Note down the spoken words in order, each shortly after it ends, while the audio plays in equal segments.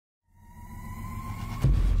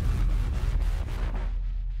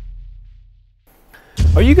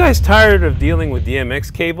Are you guys tired of dealing with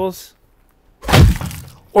DMX cables?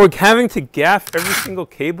 Or having to gaff every single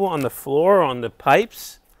cable on the floor or on the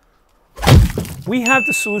pipes? We have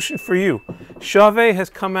the solution for you. Chauvet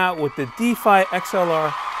has come out with the D-Fi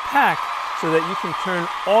XLR pack so that you can turn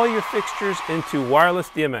all your fixtures into wireless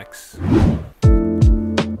DMX.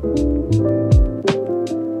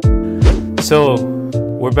 So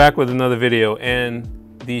we're back with another video, and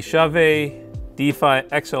the Chauvet D-Fi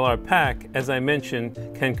XLR pack, as I mentioned,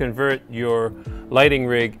 can convert your lighting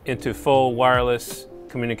rig into full wireless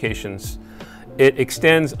communications. It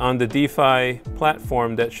extends on the D-Fi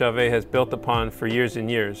platform that Chauvet has built upon for years and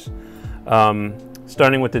years.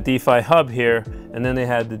 Starting with the D-Fi hub here, and then they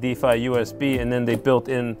had the D-Fi USB, and then they built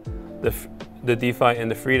in the D-Fi and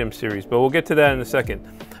the Freedom series. But we'll get to that in a second.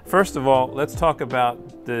 First of all, let's talk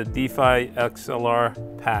about the D-Fi XLR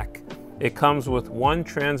pack. It comes with 1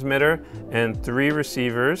 transmitter and 3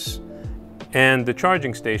 receivers and the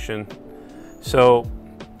charging station. So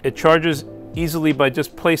it charges easily by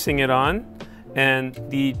just placing it on, and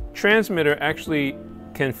the transmitter actually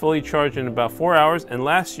can fully charge in about 4 hours and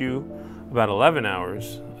lasts you about 11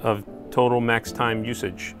 hours of total max time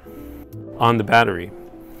usage on the battery.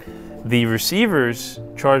 The receivers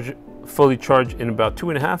fully charge in about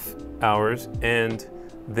 2.5 hours, and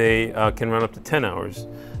they can run up to 10 hours.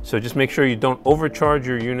 So just make sure you don't overcharge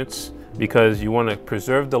your units because you want to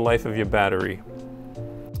preserve the life of your battery.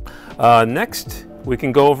 Next, we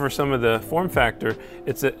can go over some of the form factor.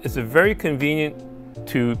 It's a very convenient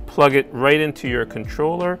to plug it right into your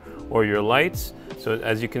controller or your lights. So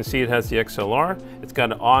as you can see, it has the XLR. It's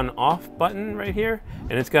got an on-off button right here,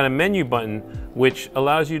 and it's got a menu button which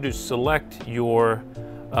allows you to select your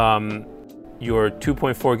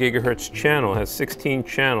 2.4 gigahertz channel. It has 16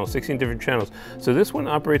 channels, 16 different channels. So this one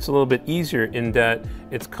operates a little bit easier in that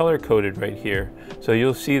it's color coded right here. So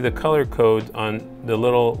you'll see the color code on the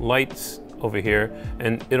little lights over here,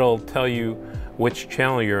 and it'll tell you which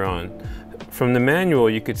channel you're on. From the manual,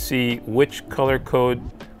 you could see which color code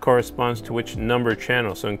corresponds to which number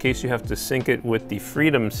channel. So in case you have to sync it with the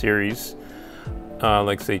Freedom series,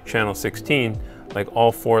 like say channel 16, like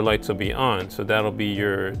all 4 lights will be on. So that'll be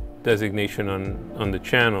your designation on the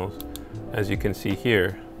channels, as you can see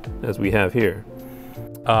here, as we have here.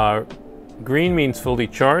 Green means fully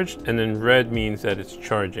charged, and then red means that it's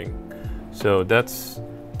charging. So that's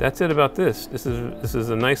it about this. This is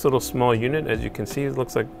a nice little small unit. As you can see, it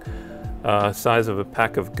looks like size of a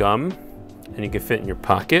pack of gum, and you can fit in your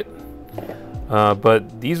pocket.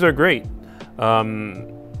 But these are great.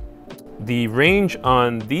 The range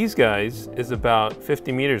on these guys is about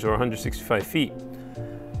 50 meters or 165 feet.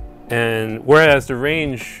 And whereas the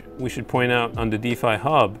range, we should point out, on the D-Fi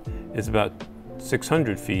hub is about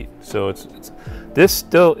 600 feet. So this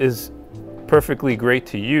still is perfectly great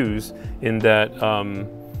to use in that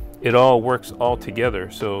it all works all together.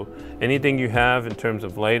 So anything you have in terms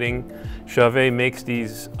of lighting, Chauvet makes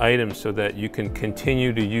these items so that you can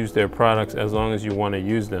continue to use their products as long as you want to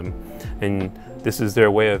use them. And this is their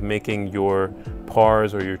way of making your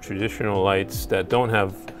PARs or your traditional lights that don't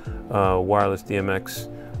have wireless DMX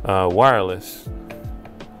wireless,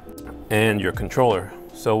 and your controller.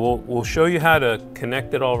 So we'll show you how to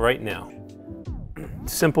connect it all right now.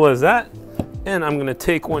 Simple as that. And I'm going to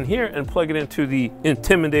take one here and plug it into the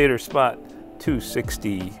Intimidator Spot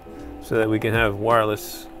 260 so that we can have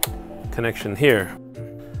wireless connection here.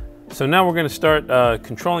 So now we're going to start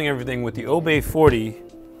controlling everything with the Obey 40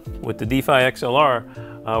 with the D-Fi XLR.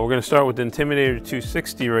 We're going to start with the Intimidator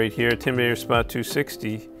 260 right here, Intimidator Spot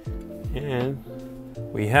 260, and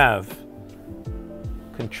we have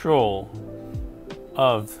control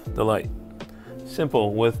of the light.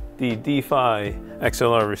 Simple with the D-Fi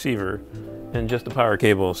XLR receiver and just the power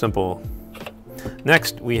cable, simple.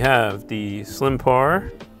 Next, we have the Slim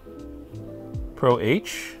Par Pro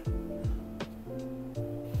H.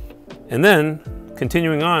 And then,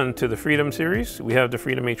 continuing on to the Freedom series, we have the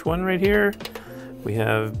Freedom H1 right here. We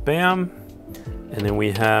have BAM. And then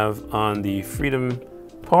we have on the Freedom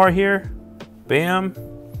Par here, BAM.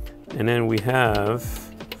 And then we have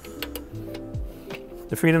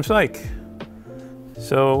the Freedom Psych.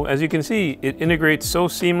 So as you can see, it integrates so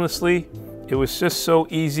seamlessly. It was just so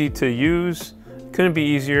easy to use. Couldn't be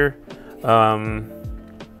easier.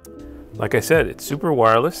 Like I said, it's super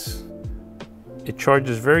wireless. It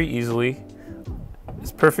charges very easily.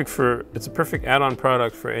 It's a perfect add-on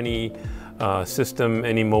product for any system,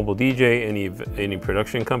 any mobile DJ, any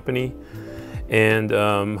production company, and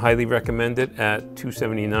highly recommend it at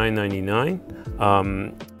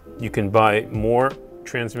 $279.99. You can buy more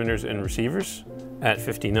transmitters and receivers at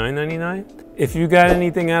 $59.99. If you got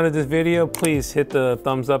anything out of this video, please hit the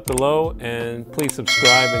thumbs up below and please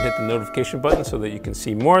subscribe and hit the notification button so that you can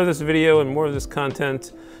see more of this video and more of this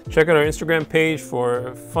content. Check out our Instagram page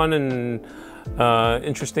for fun and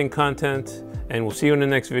interesting content, and we'll see you in the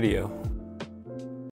next video.